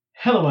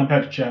Hello, I'm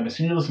Patrick Travis,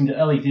 and you're listening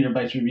to LA Theater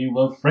Bites review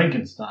of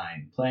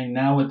Frankenstein, playing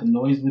now at the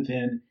Noise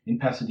Within in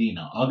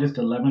Pasadena, August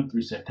 11th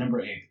through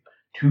September 8th,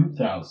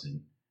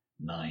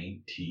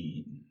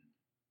 2019.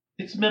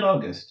 It's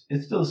mid-August.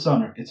 It's still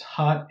summer. It's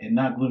hot and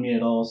not gloomy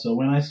at all, so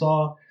when I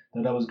saw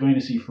that I was going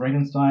to see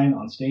Frankenstein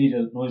on stage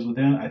at Noise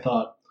Within, I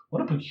thought,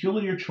 what a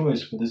peculiar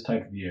choice for this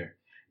type of year.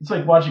 It's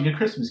like watching A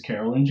Christmas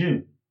Carol in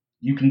June.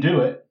 You can do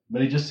it,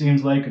 but it just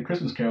seems like A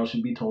Christmas Carol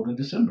should be told in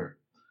December.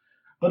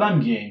 But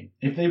I'm game.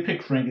 If they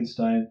picked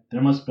Frankenstein,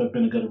 there must have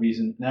been a good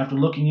reason, and after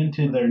looking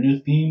into their new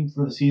theme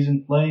for the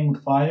season, Playing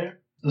with Fire,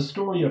 the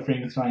story of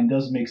Frankenstein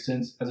does make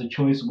sense as a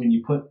choice when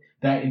you put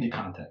that into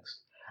context.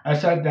 I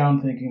sat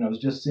down thinking I was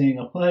just seeing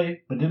a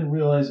play, but didn't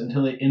realize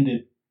until it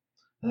ended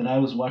that I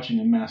was watching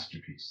a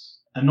masterpiece.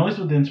 A Noise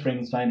Within's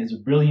Frankenstein is a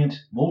brilliant,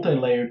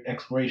 multi-layered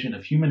exploration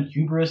of human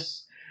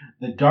hubris,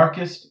 the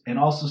darkest and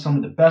also some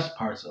of the best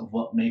parts of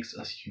what makes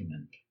us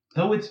human.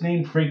 Though it's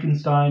named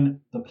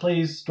Frankenstein, the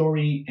play's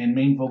story and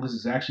main focus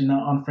is actually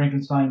not on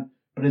Frankenstein,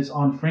 but it's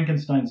on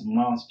Frankenstein's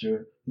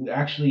monster, who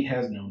actually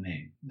has no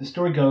name. The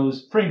story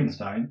goes,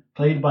 Frankenstein,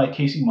 played by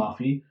Casey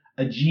Maffey,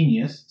 a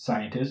genius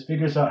scientist,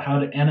 figures out how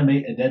to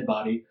animate a dead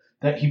body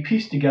that he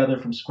pieced together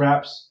from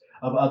scraps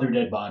of other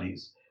dead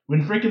bodies.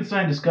 When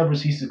Frankenstein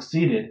discovers he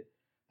succeeded,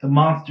 the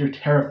monster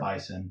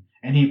terrifies him,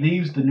 and he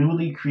leaves the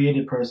newly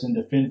created person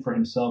to fend for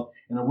himself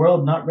in a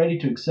world not ready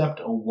to accept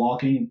a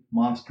walking,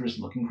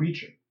 monstrous-looking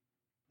creature.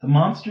 The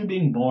monster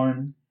being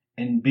born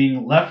and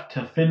being left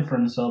to fend for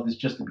himself is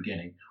just the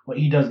beginning. What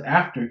he does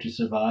after to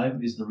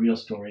survive is the real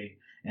story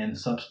and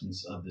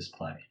substance of this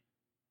play.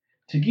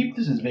 To keep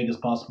this as vague as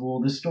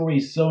possible, this story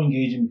is so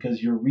engaging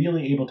because you're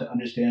really able to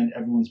understand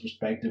everyone's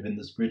perspective in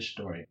this bridge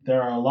story.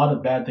 There are a lot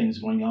of bad things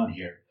going on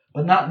here,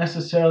 but not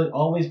necessarily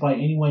always by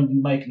anyone you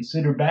might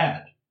consider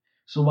bad.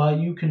 So while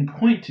you can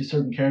point to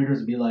certain characters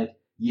and be like,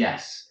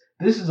 yes,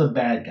 this is a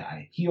bad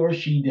guy, he or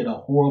she did a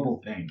horrible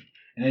thing,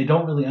 and I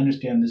don't really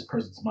understand this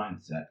person's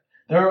mindset.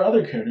 There are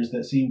other characters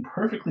that seem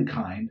perfectly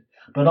kind,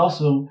 but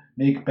also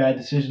make bad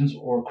decisions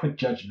or quick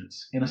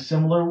judgments in a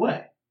similar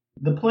way.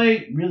 The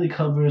play really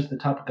covers the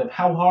topic of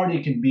how hard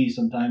it can be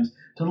sometimes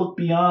to look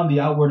beyond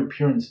the outward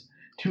appearance,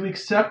 to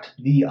accept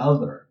the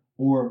other,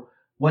 or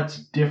what's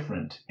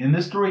different, and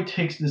this story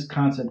takes this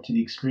concept to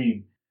the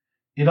extreme.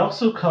 It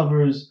also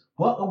covers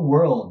what a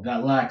world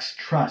that lacks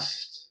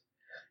trust,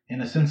 and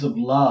a sense of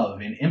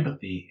love and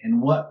empathy,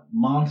 and what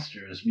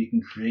monsters we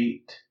can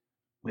create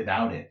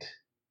without it.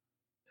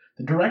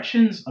 The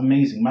direction's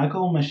amazing.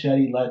 Michael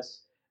Machete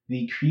lets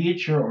the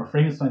creature or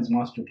Frankenstein's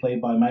monster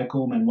played by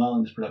Michael Manuel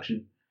in this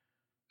production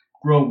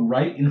grow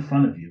right in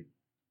front of you.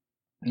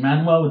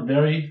 Manuel, with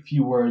very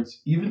few words,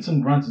 even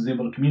some grunts, is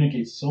able to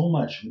communicate so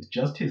much with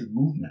just his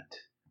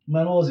movement.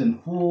 Manuel is in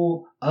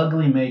full,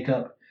 ugly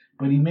makeup,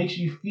 but he makes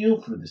you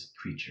feel for this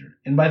creature.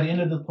 And by the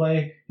end of the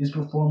play, his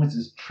performance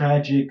is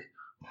tragic,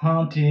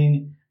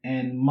 haunting,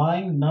 and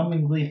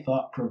mind-numbingly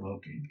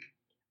thought-provoking.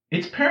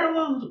 It's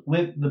paralleled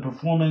with the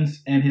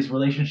performance and his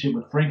relationship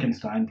with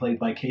Frankenstein, played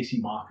by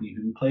Casey Maffey,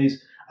 who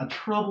plays a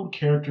troubled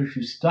character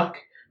who's stuck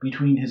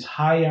between his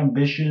high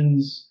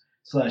ambitions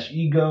 /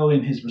 ego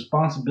and his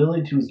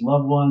responsibility to his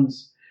loved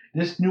ones.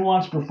 This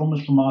nuanced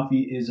performance from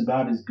Maffey is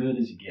about as good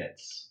as it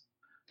gets.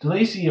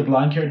 DeLacy, a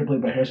blind character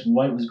played by Harrison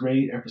White, was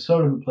great. Erica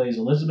Soto, who plays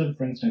Elizabeth,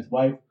 Frankenstein's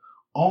wife,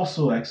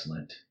 also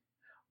excellent.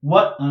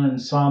 What an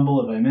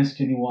ensemble. If I missed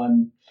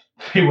anyone,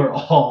 they were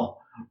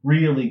all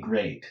really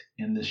great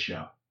in this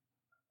show.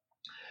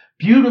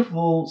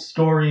 Beautiful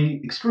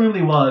story,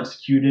 extremely well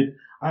executed.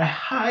 I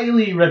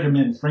highly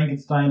recommend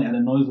Frankenstein at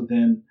A Noise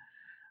Within.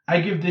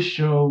 I give this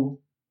show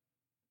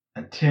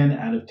a 10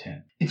 out of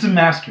 10. It's a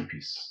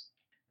masterpiece.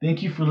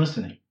 Thank you for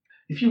listening.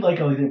 If you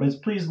like LA Theater Bites,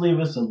 please leave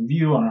us a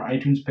review on our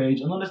iTunes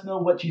page and let us know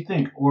what you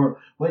think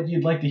or what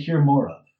you'd like to hear more of.